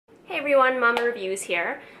everyone, Mama Reviews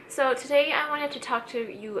here. So today I wanted to talk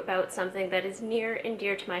to you about something that is near and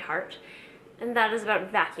dear to my heart, and that is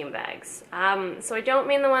about vacuum bags. So I don't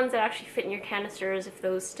mean the ones that actually fit in your canisters, if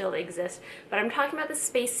those still exist, but I'm talking about the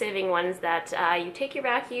space-saving ones that you take your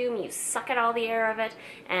vacuum, you suck out all the air of it,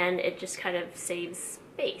 and it just kind of saves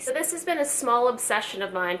space. So this has been a small obsession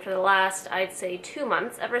of mine for the last, I'd say, 2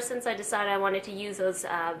 months. Ever since I decided I wanted to use those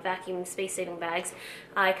vacuum space-saving bags,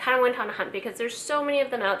 I kind of went on a hunt because there's so many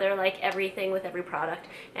of them out there, like everything with every product,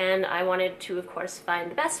 and I wanted to, of course,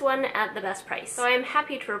 find the best one at the best price. So I am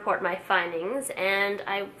happy to report my findings, and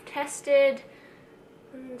I tested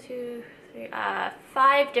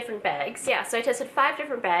 5 different bags. Yeah, so I tested 5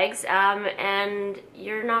 different bags, and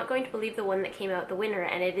you're not going to believe the one that came out the winner,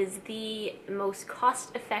 and it is the most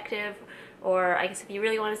cost-effective, or I guess if you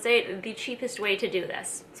really want to say it, the cheapest way to do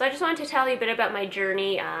this. So I just wanted to tell you a bit about my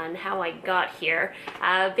journey on how I got here.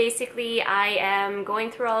 Basically, I am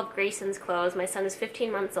going through all of Grayson's clothes. My son is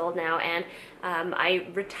 15 months old now, and I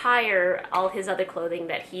retire all his other clothing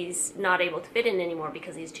that he's not able to fit in anymore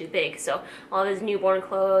because he's too big. So all of his newborn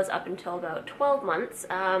clothes up until about 12 months.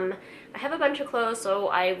 I have a bunch of clothes, so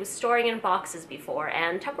I was storing in boxes before,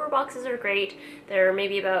 and Tupperware boxes are great. They're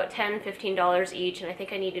maybe about $10, $15 each, and I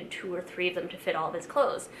think I needed 2 or 3 of them to fit all of his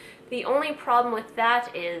clothes. The only problem with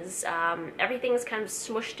that is everything's kind of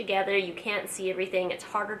smushed together. You can't see everything. It's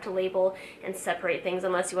harder to label and separate things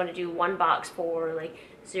unless you want to do one box for like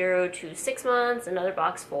 0 to 6 months, another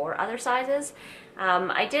box for other sizes.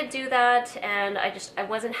 I did do that, and I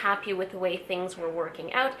wasn't happy with the way things were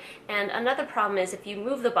working out. And another problem is if you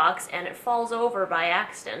move the box and it falls over by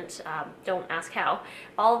accident, don't ask how,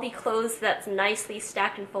 all the clothes that's nicely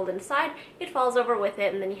stacked and folded inside, it falls over with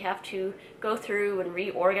it, and then you have to go through and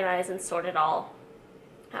reorganize and sort it all.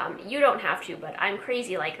 You don't have to, but I'm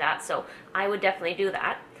crazy like that, so I would definitely do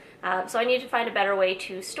that. So I need to find a better way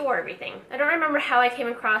to store everything. I don't remember how I came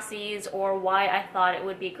across these or why I thought it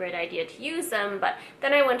would be a great idea to use them, but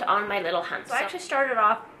then I went on my little hunt. So I actually started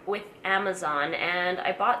off with Amazon, and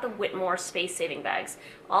I bought the Whitmore space-saving bags.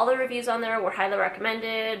 All the reviews on there were highly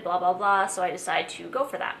recommended, blah blah blah, so I decided to go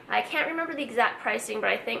for that. I can't remember the exact pricing,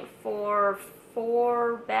 but I think for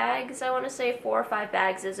 4 bags, I want to say 4 or 5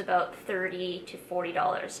 bags is about $30 to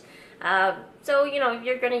 $40. So, you know,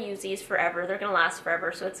 you're going to use these forever. They're going to last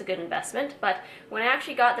forever, so it's a good investment. But when I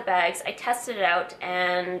actually got the bags, I tested it out,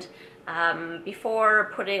 and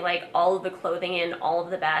before putting like all of the clothing in all of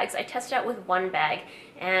the bags, I tested out with 1 bag,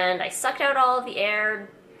 and I sucked out all of the air,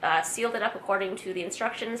 sealed it up according to the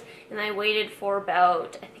instructions, and I waited for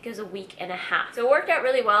about, I think it was a week and a half. So it worked out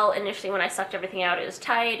really well initially when I sucked everything out. It was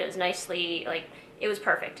tight, it was nicely, like, it was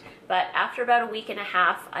perfect. But after about a week and a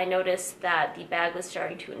half, I noticed that the bag was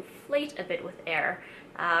starting to inflate a bit with air.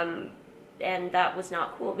 And that was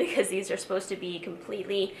not cool because these are supposed to be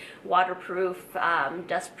completely waterproof,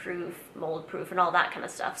 dustproof, mold-proof, and all that kind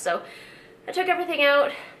of stuff. So I took everything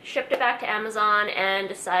out, shipped it back to Amazon, and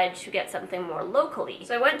decided to get something more locally.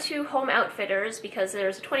 So I went to Home Outfitters because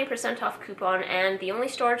there's a 20% off coupon, and the only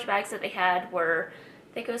storage bags that they had were,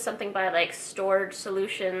 I think it was something by like Storage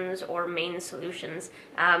Solutions or Main Solutions.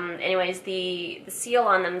 Anyways, the seal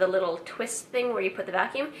on them, the little twist thing where you put the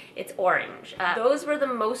vacuum, it's orange. Those were the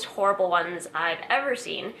most horrible ones I've ever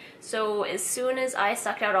seen. So as soon as I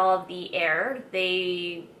sucked out all of the air,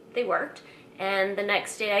 they worked. And the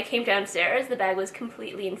next day I came downstairs, the bag was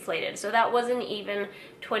completely inflated. So that wasn't even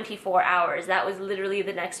 24 hours. That was literally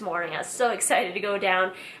the next morning. I was so excited to go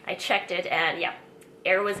down. I checked it, and yeah,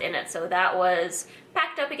 air was in it. So that was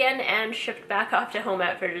packed up again and shipped back off to Home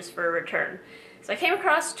Outfitters for a return. So I came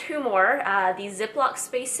across 2 more, the Ziploc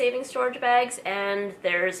space-saving storage bags, and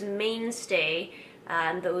there's Mainstay,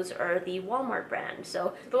 and those are the Walmart brand.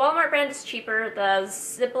 So the Walmart brand is cheaper. The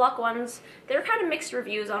Ziploc ones, they're kind of mixed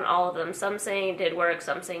reviews on all of them. Some saying it did work,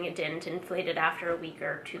 some saying it didn't, inflated after a week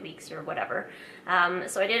or 2 weeks or whatever.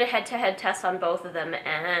 So I did a head-to-head test on both of them,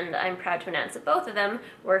 and I'm proud to announce that both of them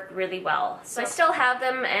work really well. So I still have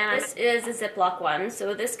them, and this is a Ziploc one.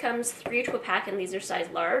 So this comes 3 to a pack, and these are size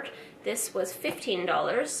large. This was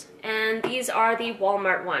 $15, and these are the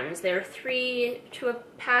Walmart ones. They're 3 to a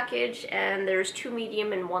package, and there's 2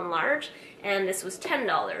 medium and 1 large, and this was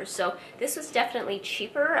 $10. So this was definitely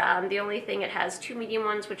cheaper. The only thing, it has 2 medium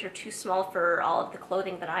ones, which are too small for all of the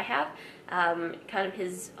clothing that I have. Kind of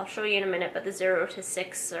his, I'll show you in a minute, but the 0 to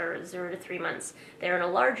 6 or 0 to 3 months, they're in a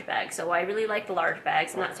large bag, so I really like the large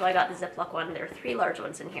bags, and that's why I got the Ziploc one. There are 3 large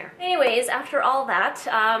ones in here. Anyways, after all that,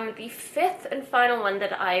 the 5th and final one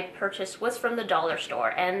that I purchased was from the dollar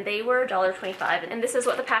store, and they were $1.25, and this is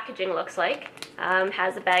what the packaging looks like.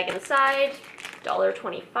 Has a bag inside,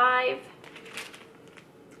 $1.25,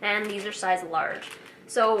 and these are size large.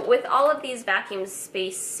 So with all of these vacuum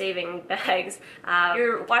space saving bags, if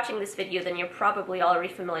you're watching this video, then you're probably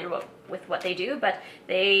already familiar with what they do, but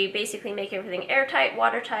they basically make everything airtight,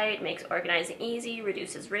 watertight, makes organizing easy,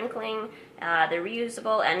 reduces wrinkling, they're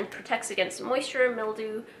reusable, and protects against moisture,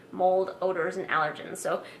 mildew, mold, odors, and allergens.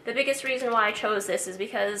 So the biggest reason why I chose this is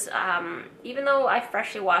because even though I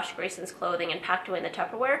freshly washed Grayson's clothing and packed away in the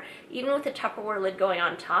Tupperware, even with the Tupperware lid going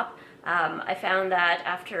on top, I found that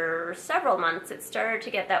after several months it started to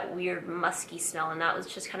get that weird musky smell, and that was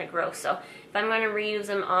just kind of gross. So if I'm going to reuse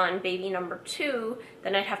them on baby number 2,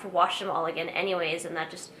 then I'd have to wash them all again anyways, and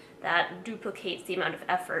that duplicates the amount of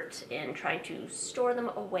effort in trying to store them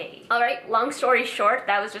away. Alright, long story short,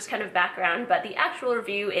 that was just kind of background, but the actual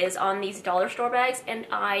review is on these dollar store bags, and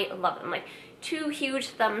I love them. Like, 2 huge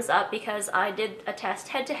thumbs up, because I did a test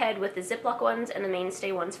head-to-head with the Ziploc ones and the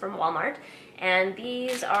Mainstay ones from Walmart, and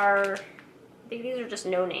these are just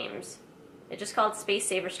no names. It's just called Space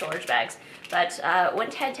Saver storage bags, but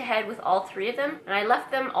went head-to-head with all 3 of them, and I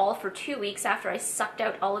left them all for 2 weeks after I sucked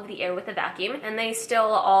out all of the air with the vacuum, and they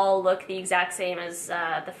still all look the exact same as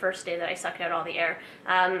the first day that I sucked out all the air.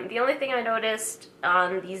 The only thing I noticed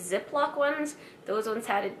on these Ziploc ones, those ones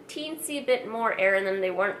had a teensy bit more air in them. They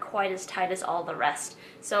weren't quite as tight as all the rest.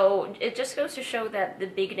 So it just goes to show that the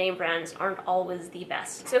big name brands aren't always the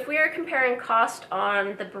best. So if we are comparing cost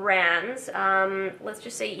on the brands, let's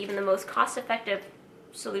just say even the most cost-effective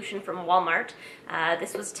solution from Walmart,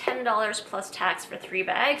 this was $10 plus tax for 3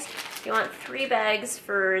 bags. If you want 3 bags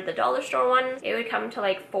for the dollar store ones, it would come to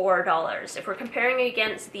like $4. If we're comparing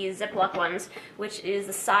against the Ziploc ones, which is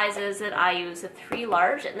the sizes that I use, the 3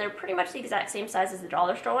 large, and they're pretty much the exact same size as the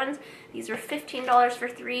dollar store ones, these are $15 for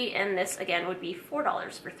 3, and this again would be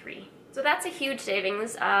 $4 for 3. So that's a huge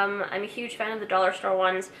savings. I'm a huge fan of the dollar store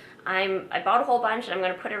ones. I bought a whole bunch, and I'm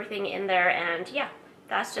going to put everything in there, and yeah,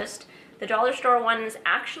 that's just... The dollar store ones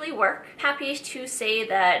actually work. Happy to say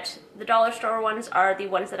that the dollar store ones are the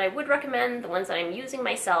ones that I would recommend, the ones that I'm using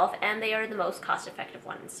myself, and they are the most cost-effective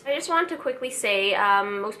ones. I just want to quickly say,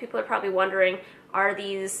 most people are probably wondering, are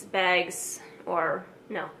these bags, or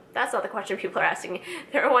no, that's not the question people are asking.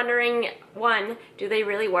 They're wondering, 1, do they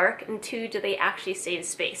really work? And 2, do they actually save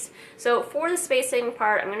space? So for the space saving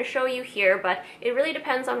part, I'm going to show you here, but it really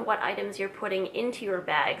depends on what items you're putting into your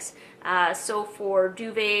bags. So for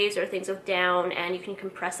duvets or things with down and you can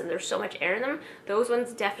compress them, there's so much air in them, those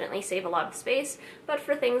ones definitely save a lot of space. But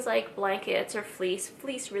for things like blankets or fleece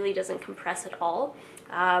really doesn't compress at all.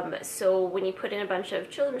 So when you put in a bunch of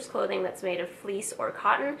children's clothing that's made of fleece or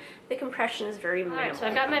cotton, the compression is very minimal. Alright, so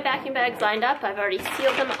I've got my vacuum bags lined up. I've already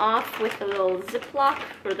sealed them off with the little Ziploc,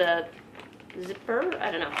 or the zipper,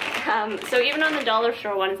 I don't know. So even on the dollar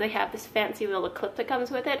store ones, they have this fancy little clip that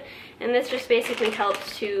comes with it, and this just basically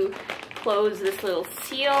helps to close this little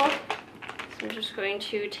seal. So I'm just going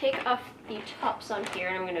to take off the tops on here,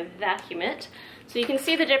 and I'm going to vacuum it. So you can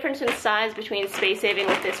see the difference in size between space saving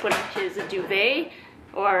with this one, which is a duvet,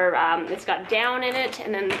 or it's got down in it,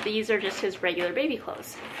 and then these are just his regular baby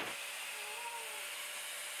clothes.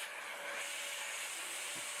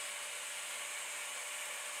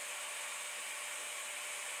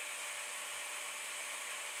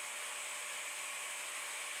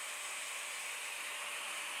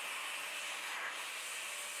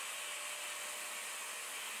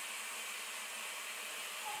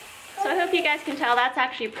 So I hope you guys can tell that's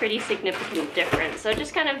actually a pretty significant difference. So it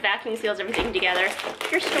just kind of vacuum seals everything together.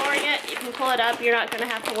 If you're storing it, you can pull it up. You're not going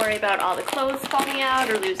to have to worry about all the clothes falling out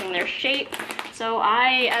or losing their shape. So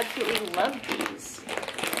I absolutely love these.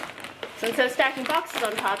 So instead of stacking boxes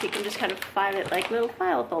on top, you can just kind of file it like little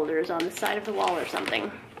file folders on the side of the wall or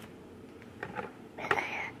something.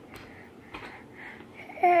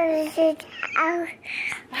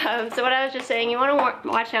 So what I was just saying, you want to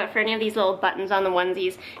watch out for any of these little buttons on the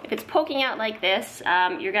onesies. If it's poking out like this,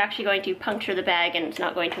 you're actually going to puncture the bag and it's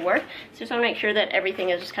not going to work. So just want to make sure that everything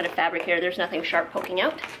is just kind of fabric here. There's nothing sharp poking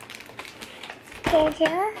out. Don't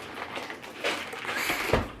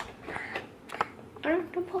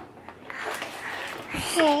pull.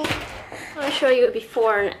 Okay. I want to show you a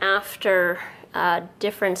before and after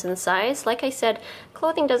difference in size. Like I said,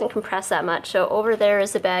 clothing doesn't compress that much, so over there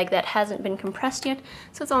is a bag that hasn't been compressed yet,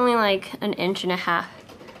 so it's only like 1.5 inches. So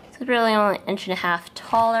it's really only 1.5 inches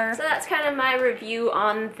taller. So that's kind of my review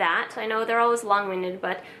on that. I know they're always long-winded,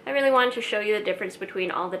 but I really wanted to show you the difference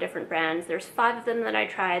between all the different brands. There's 5 of them that I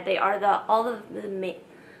tried. They are all of the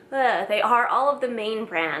They are all of the main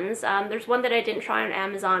brands. There's one that I didn't try on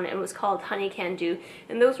Amazon, and it was called Honey Can Do,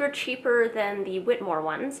 and those were cheaper than the Whitmore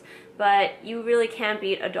ones, but you really can't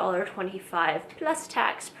beat $1.25 plus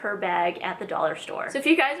tax per bag at the dollar store. So if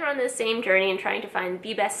you guys are on this same journey and trying to find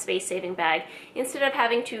the best space-saving bag, instead of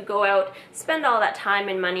having to go out, spend all that time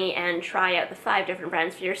and money, and try out the 5 different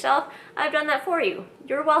brands for yourself, I've done that for you.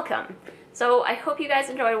 You're welcome. So I hope you guys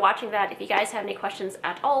enjoyed watching that. If you guys have any questions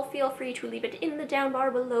at all, feel free to leave it in the down bar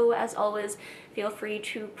below. As always, feel free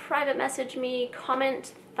to private message me,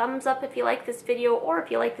 comment, thumbs up if you like this video, or if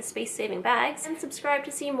you like the space-saving bags, and subscribe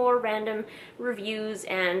to see more random reviews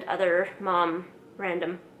and other mom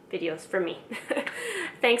random videos from me.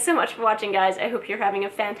 Thanks so much for watching, guys. I hope you're having a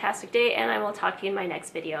fantastic day, and I will talk to you in my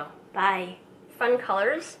next video. Bye. Fun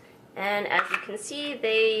colors, and as you can see,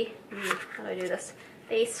 they, how do I do this?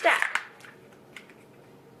 They stack.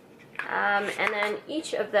 And then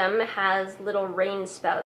each of them has little rain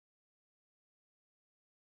spouts.